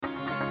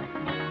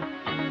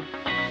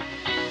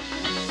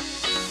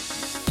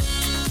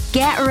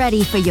Get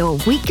ready for your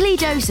weekly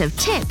dose of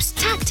tips,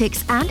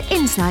 tactics, and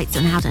insights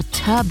on how to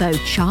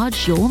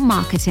turbocharge your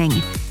marketing.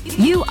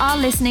 You are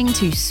listening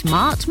to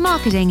Smart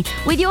Marketing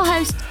with your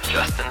host,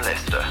 Justin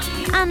Lester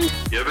and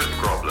Ebert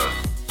Grobler.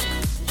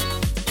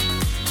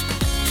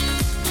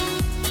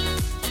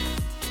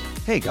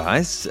 Hey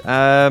guys,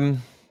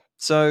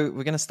 so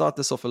we're going to start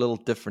this off a little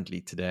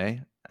differently today.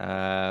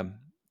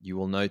 You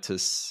will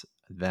notice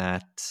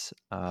that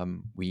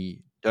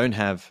we don't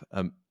have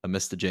a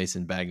Mr.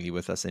 Jason Bagley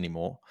with us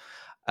anymore.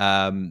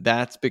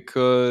 That's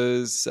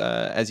because,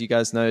 as you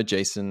guys know,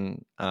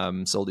 Jason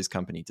sold his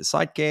company to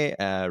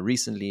SiteCare,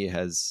 recently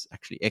has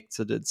actually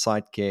exited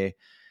SiteCare,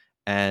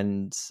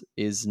 and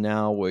is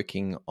now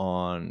working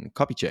on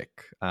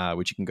Copycheck,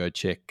 which you can go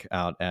check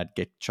out at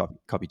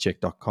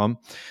getcopycheck.com.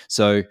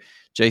 So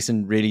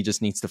Jason really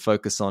just needs to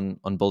focus on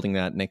building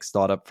that next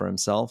startup for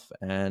himself.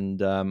 And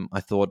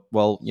I thought,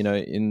 well, you know,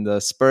 in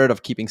the spirit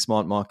of keeping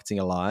smart marketing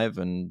alive,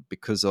 and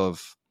because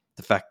of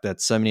the fact that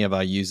so many of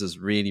our users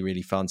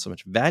really found so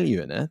much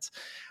value in it,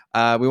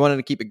 we wanted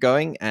to keep it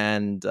going,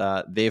 and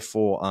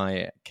therefore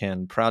I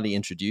can proudly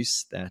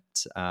introduce that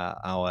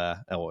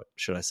or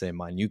should I say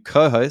my new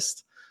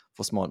co-host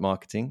for Smart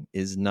Marketing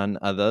is none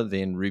other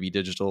than Ruby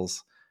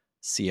Digital's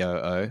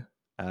COO,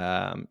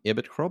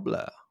 Ebert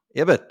Grobler.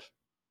 Ebert.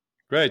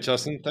 Great,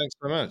 Justin. Thanks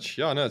very much.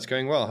 Yeah, no, it's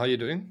going well. How are you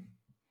doing?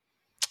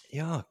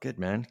 Yeah, good,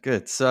 man.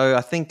 Good. So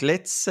I think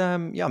let's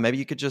maybe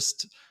you could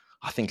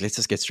let's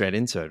just get straight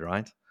into it,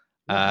 right?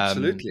 Yeah,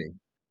 absolutely.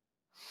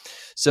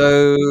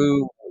 So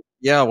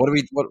yeah, what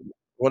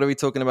are we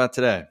talking about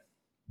today?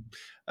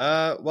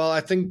 Well,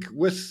 I think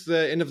with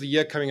the end of the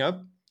year coming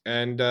up,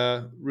 and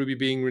Ruby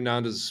being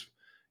renowned as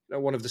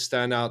one of the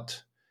standout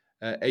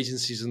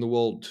agencies in the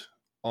world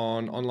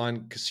on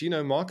online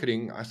casino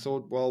marketing, I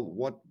thought, well,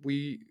 what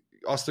we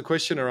asked the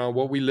question around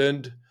what we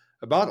learned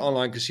about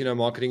online casino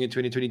marketing in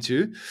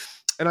 2022,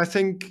 and I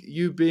think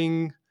you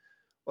being,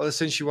 well,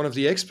 essentially one of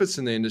the experts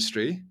in the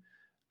industry,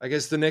 I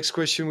guess the next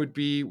question would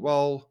be,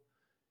 well,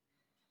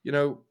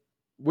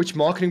 which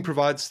marketing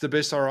provides the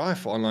best ROI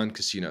for online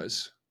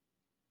casinos?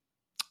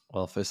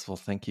 Well, first of all,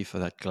 thank you for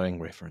that glowing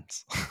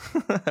reference.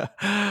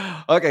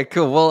 Okay,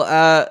 cool. Well,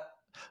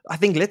 I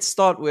think I'm going to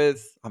start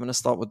with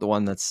the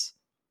one that's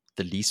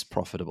the least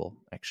profitable,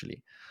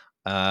 actually.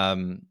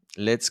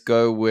 Let's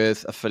go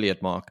with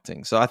affiliate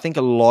marketing. So I think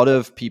a lot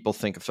of people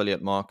think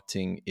affiliate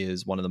marketing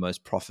is one of the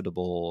most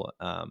profitable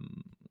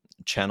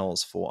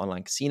channels for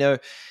online casino.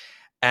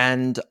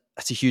 And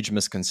that's a huge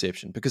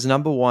misconception because,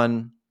 number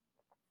one,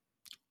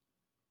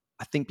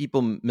 I think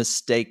people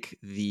mistake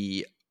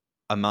the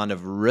amount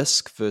of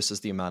risk versus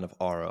the amount of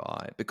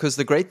ROI, because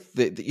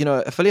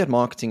affiliate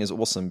marketing is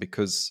awesome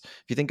because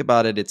if you think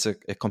about it, it's a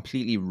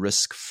completely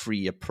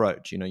risk-free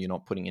approach. You're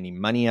not putting any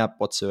money up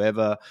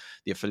whatsoever.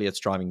 The affiliate's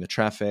driving the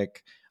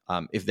traffic.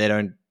 If they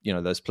don't,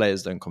 those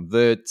players don't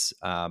convert,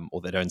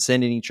 or they don't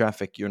send any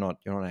traffic, you're not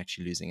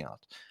actually losing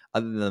out,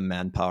 other than the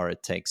manpower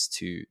it takes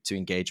to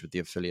engage with the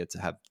affiliate to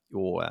have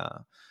your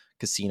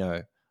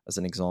casino, as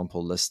an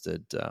example,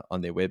 listed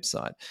on their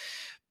website.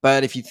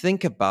 But if you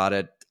think about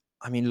it,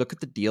 I mean, look at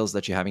the deals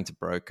that you're having to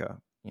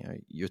broker.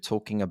 You're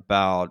talking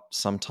about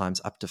sometimes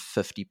up to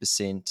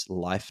 50%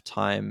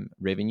 lifetime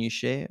revenue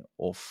share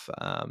of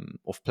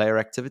player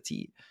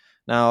activity.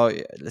 Now,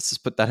 let's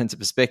just put that into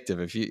perspective.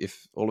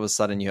 If all of a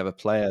sudden you have a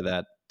player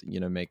that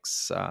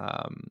makes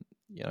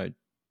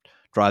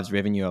drives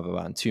revenue of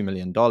around $2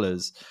 million,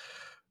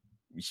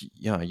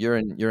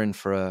 you're in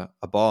for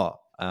a bar.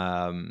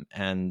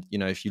 And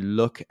if you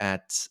look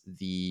at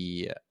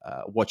the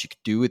what you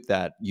could do with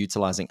that,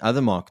 utilizing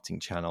other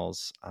marketing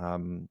channels,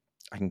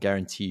 I can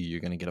guarantee you're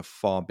going to get a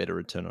far better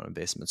return on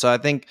investment. So I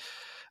think,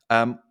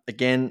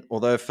 again,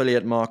 although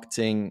affiliate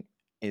marketing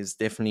is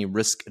definitely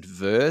risk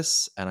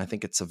adverse, and I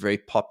think it's a very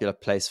popular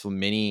place for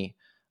many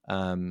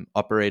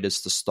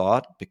operators to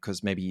start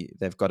because maybe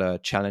they've got a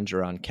challenge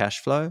around cash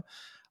flow,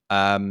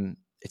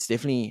 it's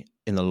definitely,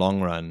 in the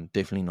long run,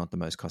 definitely not the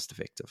most cost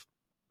effective.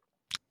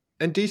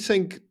 And do you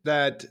think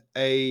that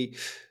a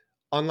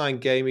online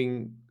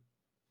gaming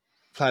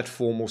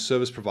platform or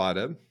service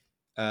provider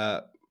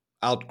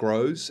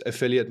outgrows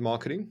affiliate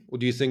marketing, or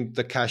do you think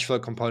the cash flow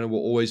component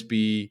will always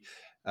be,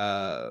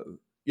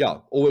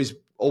 always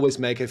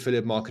make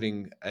affiliate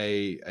marketing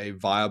a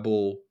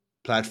viable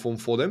platform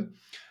for them,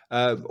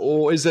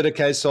 or is it a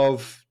case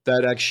of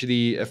that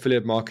actually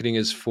affiliate marketing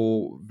is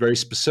for very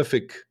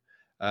specific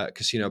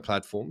casino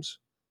platforms?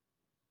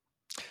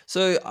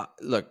 So,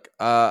 look,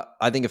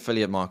 I think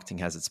affiliate marketing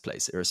has its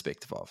place,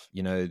 irrespective of,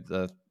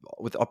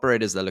 with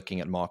operators, they're looking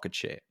at market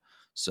share.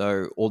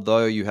 So,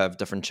 although you have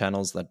different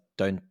channels that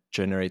don't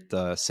generate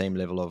the same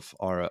level of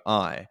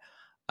ROI,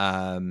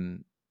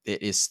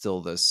 it is still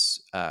this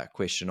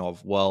question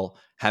of, well,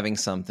 having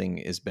something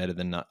is better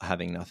than not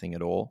having nothing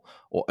at all,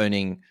 or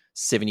owning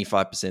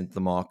 75% of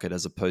the market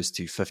as opposed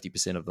to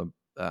 50% of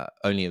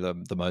only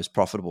the most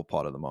profitable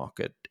part of the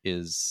market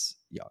is,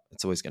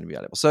 it's always going to be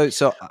valuable. So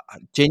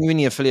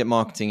genuinely, affiliate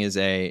marketing is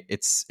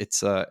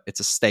it's a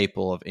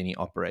staple of any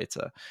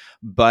operator.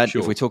 But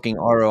If we're talking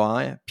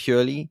ROI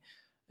purely,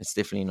 It's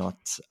definitely not.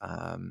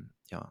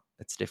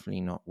 It's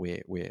definitely not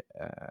where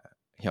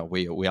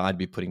I'd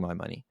be putting my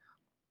money.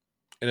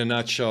 In a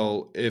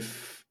nutshell,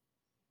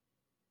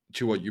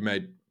 to what you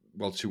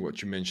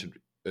mentioned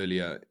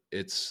earlier,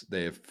 it's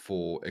there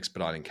for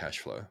expediting cash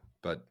flow,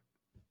 but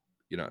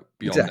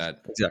beyond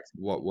that,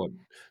 what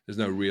there's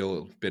no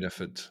real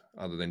benefit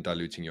other than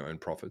diluting your own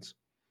profits.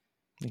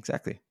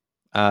 Exactly.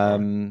 I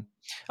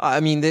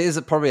mean, there is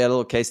probably a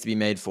little case to be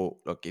made for,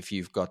 look, if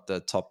you've got the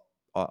top,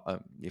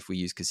 if we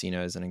use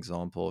casino as an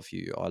example, if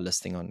you are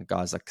listing on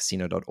guys like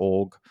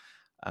casino.org,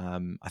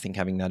 I think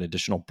having that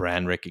additional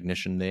brand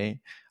recognition there,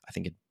 I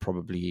think it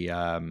probably,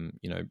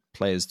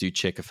 players do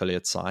check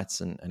affiliate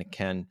sites, and it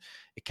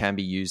can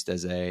be used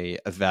as a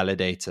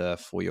validator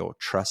for your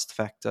trust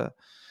factor.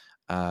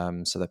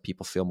 So that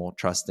people feel more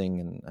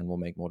trusting and will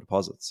make more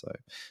deposits.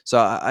 So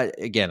I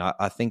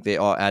think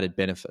there are added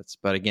benefits.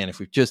 But again, if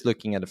we're just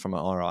looking at it from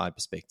an ROI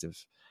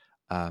perspective,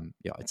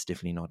 it's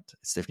definitely not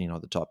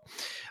the top.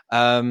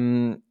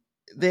 Then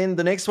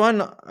the next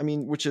one, I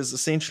mean, which is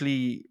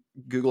essentially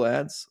Google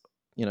Ads.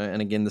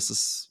 And again, this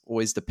is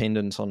always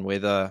dependent on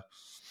whether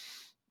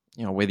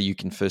you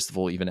can first of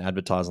all even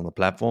advertise on the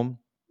platform.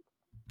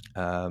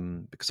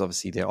 Because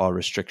obviously there are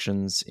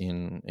restrictions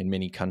in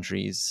many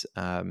countries.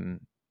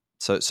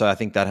 So I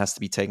think that has to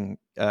be taken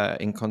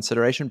in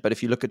consideration. But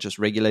if you look at just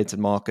regulated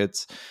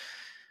markets,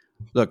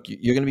 look,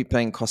 you're going to be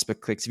paying cost per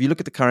clicks. If you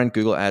look at the current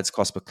Google Ads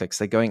cost per clicks,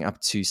 they're going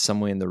up to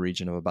somewhere in the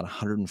region of about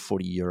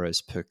 140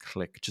 euros per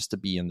click just to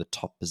be in the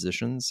top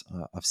positions.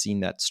 I've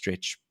seen that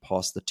stretch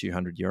past the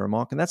 200 euro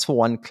mark, and that's for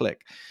one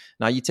click.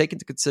 Now, you take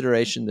into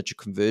consideration that your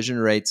conversion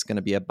rate is going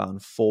to be about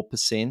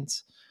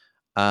 4%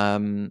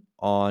 on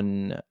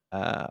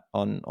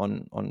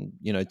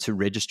to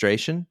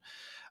registration.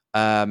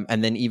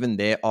 And then even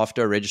there,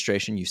 after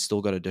registration, you've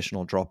still got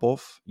additional drop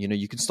off.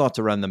 You can start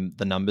to run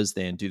the numbers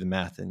there and do the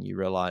math, and you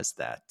realize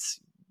that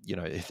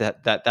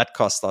that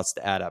cost starts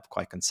to add up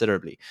quite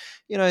considerably.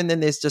 And then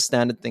there's just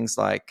standard things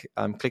like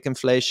click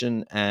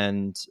inflation,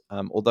 and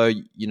although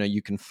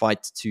you can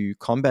fight to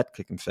combat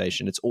click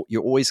inflation,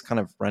 you're always kind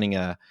of running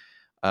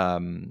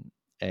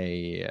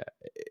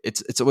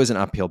it's always an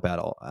uphill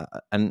battle.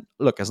 And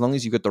look, as long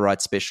as you've got the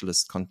right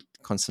specialists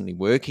constantly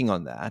working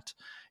on that,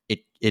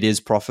 it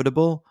is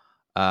profitable.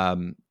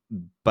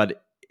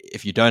 But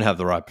if you don't have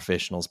the right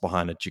professionals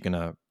behind it, you're going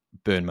to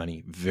burn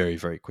money very,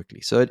 very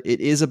quickly. So it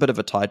is a bit of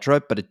a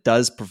tightrope, but it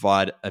does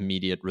provide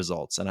immediate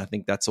results. And I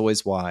think that's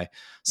always why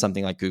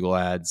something like Google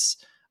Ads,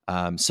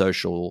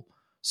 social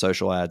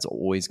ads are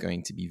always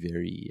going to be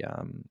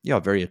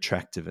very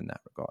attractive in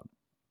that regard.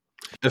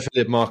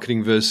 Affiliate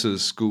marketing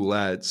versus Google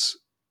Ads,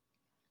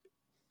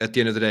 at the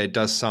end of the day, it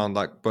does sound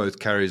like both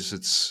carries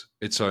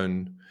its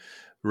own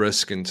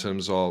risk in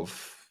terms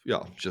of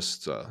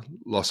just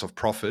loss of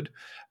profit.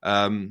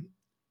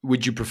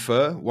 Would you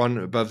prefer one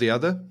above the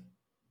other?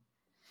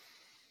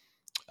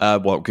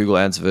 What, Google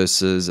Ads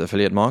versus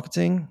affiliate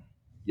marketing?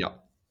 Yeah.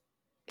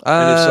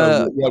 And if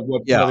so,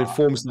 what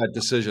informs that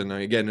decision?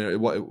 Again,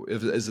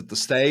 is it the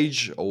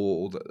stage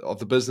of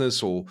the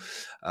business, or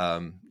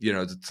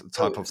the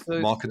type of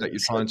market that you're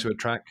trying to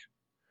attract?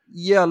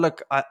 Yeah,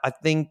 look, I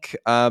think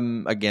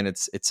again,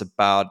 it's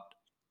about,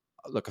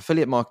 look,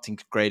 affiliate marketing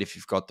is great if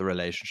you've got the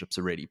relationships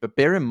already, but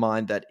bear in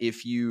mind that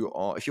if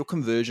your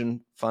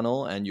conversion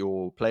funnel and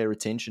your player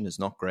retention is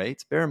not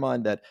great, bear in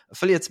mind that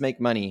affiliates make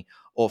money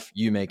off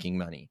you making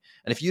money.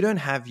 And if you don't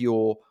have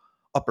your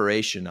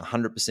operation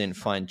 100%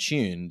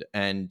 fine-tuned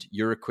and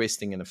you're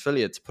requesting an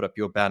affiliate to put up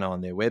your banner on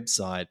their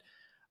website,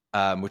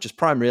 which is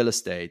prime real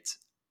estate,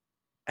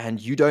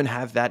 and you don't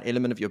have that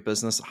element of your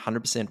business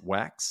 100%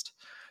 waxed,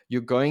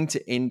 you're going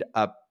to end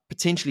up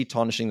potentially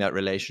tarnishing that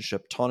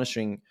relationship,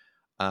 tarnishing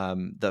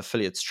the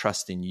affiliate's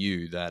trust in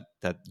you that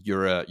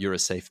you're a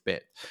safe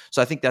bet.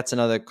 So I think that's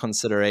another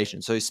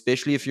consideration. So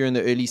especially if you're in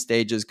the early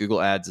stages,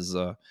 Google Ads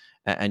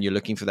and you're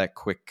looking for that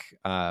quick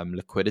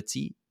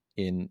liquidity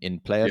in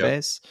player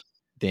base,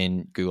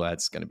 then Google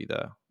Ads is going to be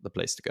the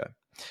place to go.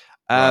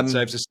 Right,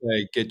 safe to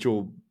say, get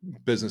your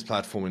business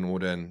platform in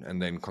order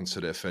and then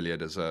consider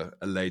affiliate as a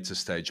later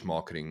stage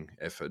marketing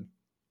effort.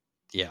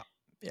 Yeah.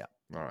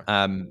 All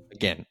right.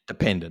 Again,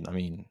 dependent. I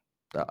mean,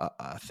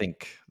 I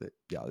think that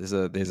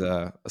there's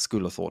a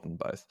school of thought in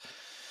both.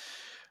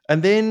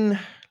 And then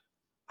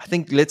I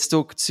think let's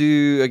talk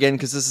to, again,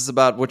 because this is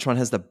about which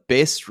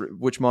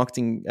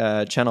marketing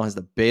channel has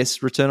the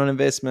best return on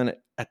investment.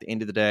 At the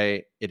end of the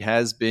day, it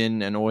has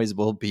been and always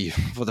will be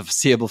for the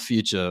foreseeable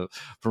future,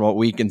 from what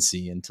we can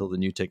see until the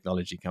new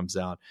technology comes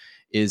out,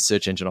 is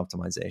search engine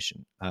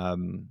optimization.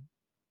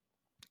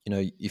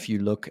 If you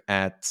look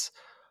at,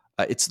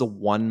 it's the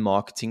one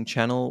marketing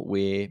channel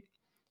where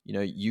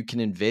you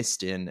can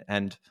invest in,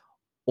 and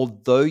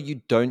although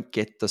you don't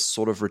get the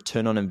sort of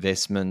return on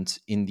investment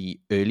in the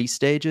early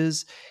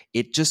stages,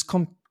 it just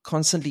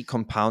constantly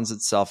compounds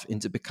itself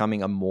into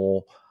becoming a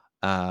more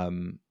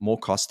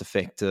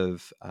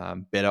cost-effective,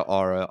 better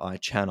ROI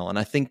channel. And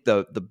I think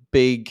the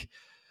big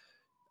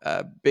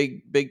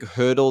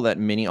hurdle that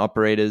many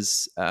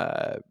operators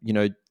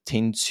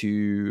tend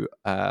to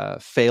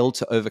fail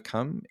to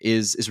overcome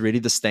is really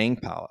the staying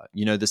power.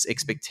 This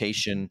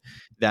expectation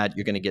that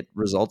you're going to get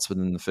results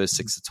within the first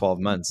 6 to 12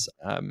 months,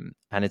 and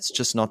it's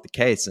just not the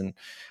case. And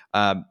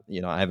I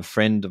have a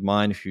friend of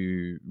mine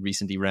who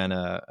recently ran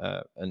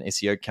an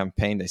SEO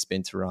campaign. They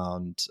spent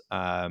around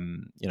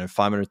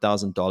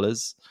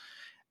 $500,000.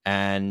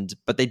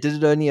 But they did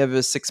it only over a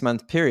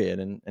 6-month period,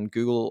 and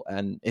Google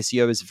and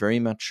SEO is very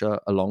much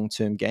a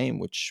long-term game,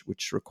 which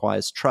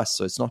requires trust.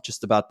 So it's not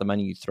just about the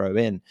money you throw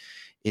in,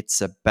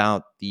 it's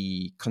about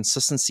the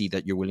consistency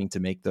that you're willing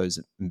to make those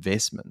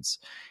investments.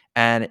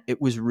 And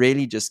it was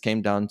really just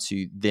came down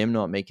to them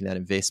not making that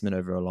investment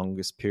over a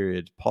longest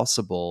period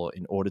possible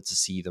in order to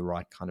see the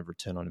right kind of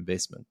return on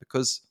investment.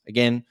 Because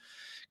again,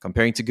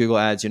 comparing to Google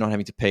Ads, you're not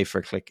having to pay for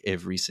a click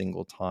every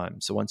single time.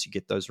 So once you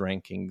get those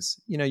rankings,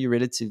 you're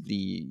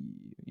relatively,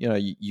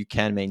 you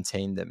can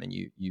maintain them, and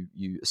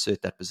you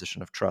assert that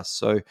position of trust.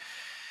 So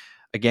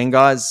again,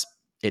 guys,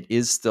 it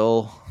is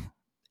still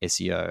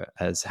SEO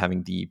as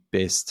having the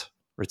best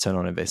return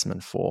on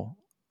investment for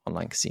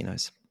online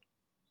casinos.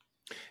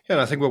 Yeah,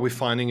 and I think what we're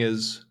finding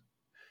is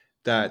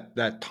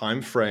that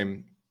time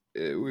frame,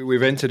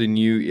 we've entered a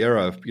new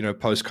era,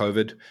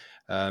 post-COVID.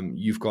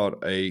 You've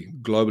got a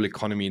global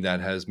economy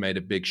that has made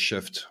a big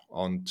shift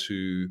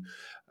onto,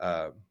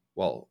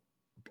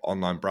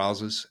 online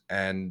browsers.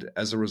 And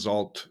as a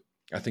result,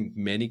 I think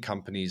many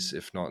companies,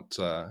 if not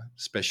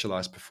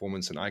specialized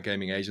performance and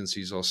iGaming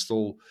agencies, are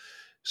still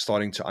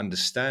starting to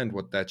understand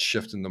what that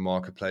shift in the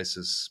marketplace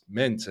has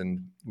meant.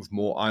 And with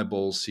more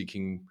eyeballs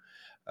seeking,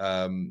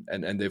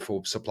 and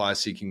therefore supply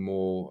seeking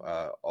more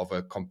of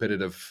a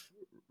competitive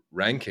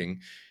ranking,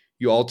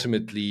 you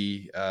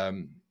ultimately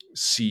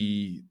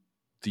see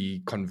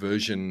the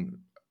conversion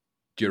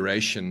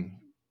duration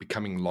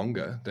becoming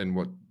longer than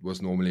what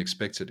was normally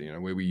expected.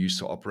 Where we used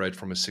to operate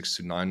from a 6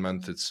 to 9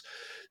 month, it's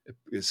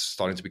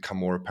starting to become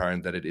more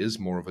apparent that it is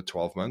more of a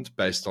 12 month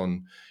based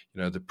on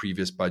the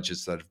previous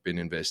budgets that have been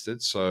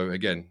invested. So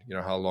again,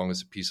 how long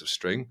is a piece of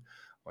string?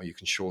 Well, you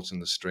can shorten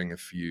the string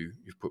if you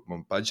put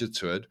more budget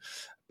to it.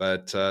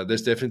 But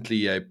there's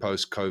definitely a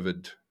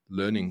post-COVID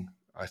learning,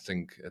 I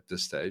think, at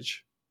this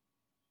stage.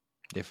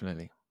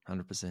 Definitely,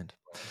 100%.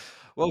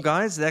 Well,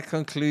 guys, that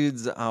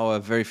concludes our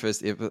very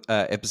first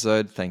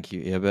episode. Thank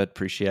you, Erbert.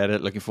 Appreciate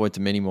it. Looking forward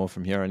to many more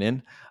from here on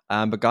in.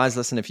 But guys,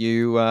 listen, if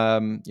you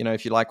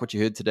if you like what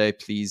you heard today,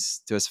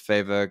 please do us a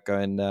favor. Go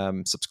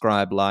and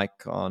subscribe,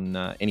 like on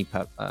any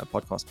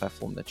podcast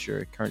platform that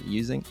you're currently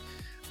using.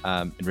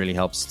 It really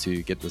helps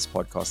to get this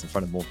podcast in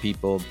front of more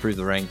people, improve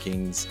the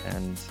rankings,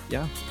 and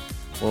yeah,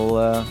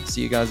 we'll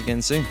see you guys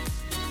again soon.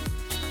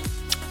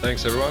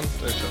 Thanks, everyone.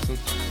 Thanks, Justin.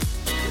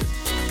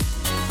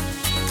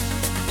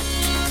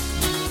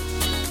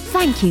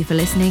 Thank you for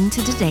listening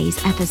to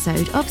today's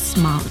episode of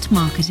Smart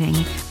Marketing.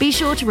 Be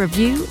sure to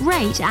review,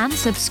 rate, and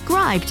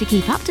subscribe to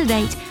keep up to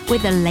date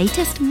with the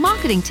latest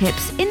marketing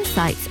tips,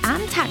 insights,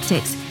 and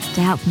tactics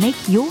to help make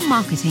your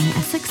marketing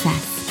a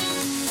success.